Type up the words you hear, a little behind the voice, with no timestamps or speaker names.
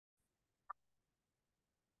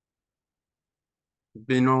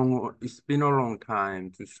It's been a long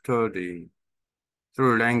time to study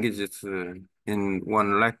through languages in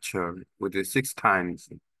one lecture with the 6 times.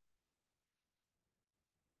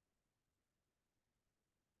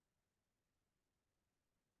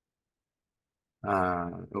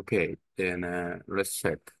 Okay, then let's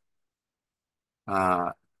check.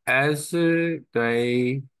 Uh, as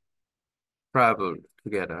they traveled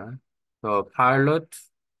together, the pilot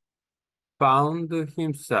found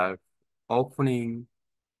himself opening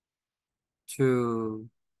to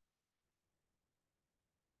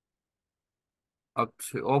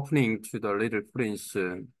opening to the little prince,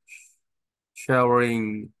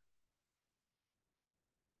 sharing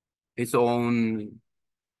his own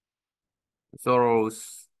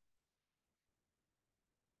sorrows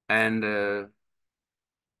and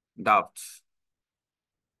doubts.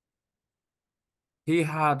 He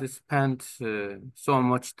had spent so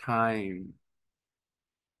much time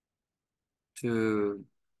to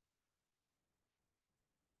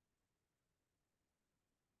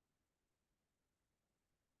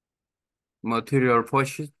material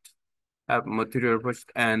pursuit, have material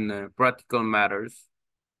pursuit and practical matters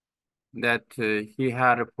that he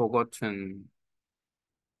had forgotten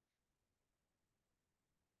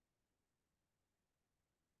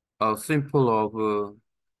a simple of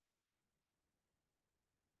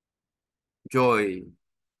joy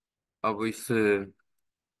of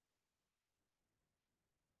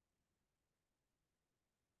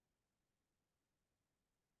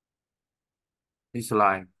his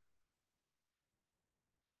life,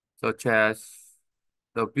 such as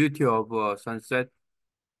the beauty of a sunset,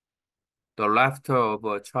 the laughter of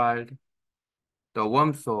a child, the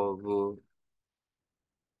warmth of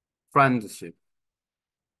friendship.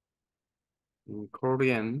 In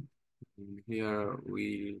Korean, here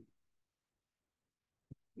we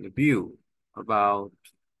review about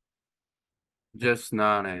just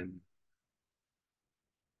none and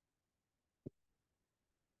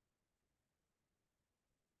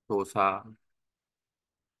도사,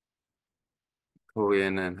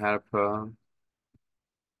 Korean and helper,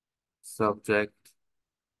 subject,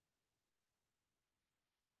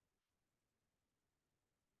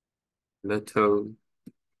 little,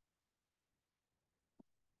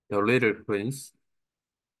 the little prince,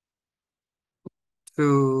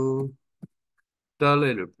 to the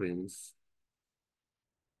little prince,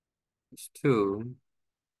 to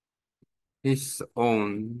his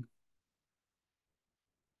own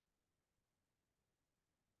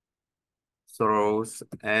sorrows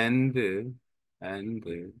and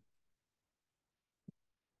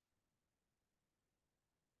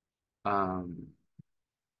um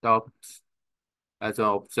doubt as an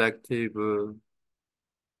objective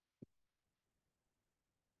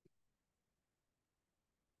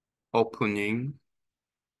opening,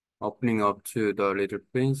 opening up to the little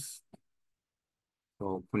prince,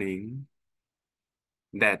 opening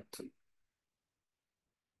that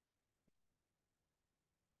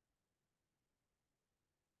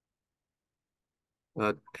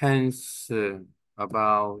tense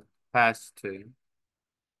about past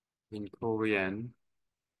in Korean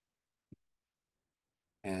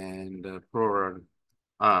and plural,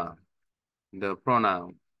 ah, the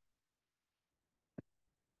pronoun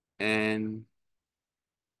and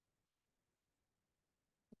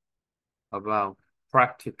about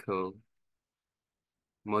practical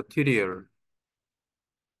material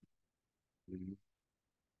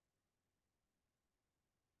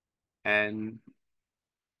and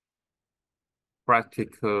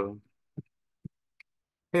practical.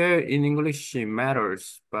 Here in English it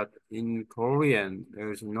matters, but in Korean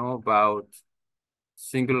there's no about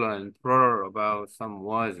singular and plural about some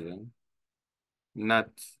words, not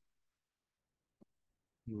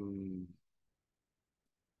mm,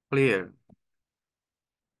 clear.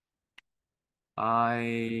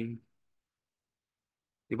 I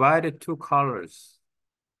divided two colors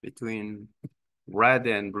between red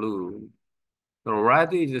and blue. So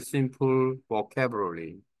red is a simple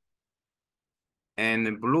vocabulary,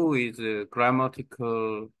 and blue is a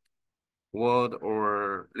grammatical word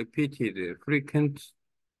or repeated, frequent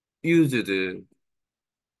used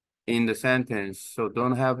in the sentence. So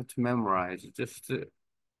don't have to memorize, just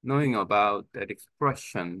knowing about that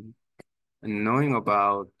expression and knowing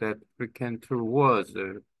about that frequent words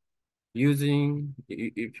using,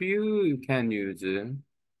 if you can use,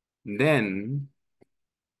 then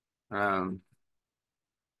um,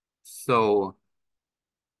 so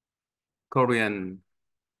Korean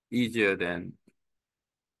easier than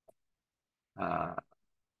uh,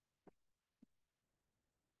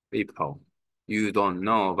 people. You don't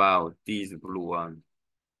know about these blue ones.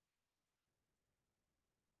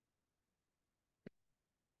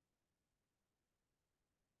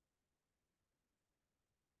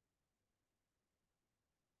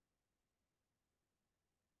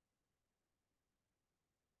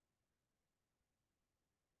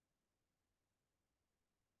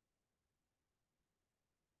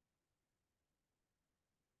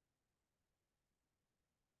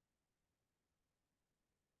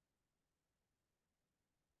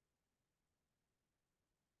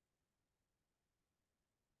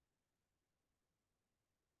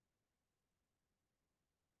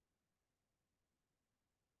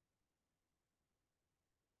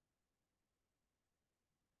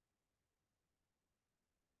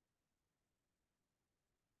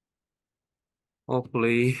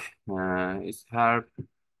 Hopefully, it's help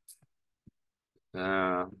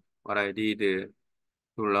uh, what I did to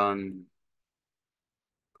learn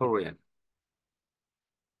Korean.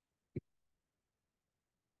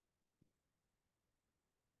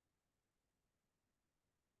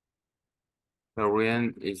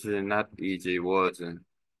 Korean is not easy words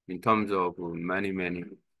in terms of many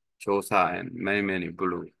josa and many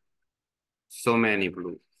blue. So many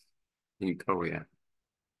blue in Korea.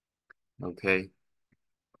 Okay.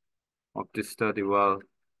 Hope to study well.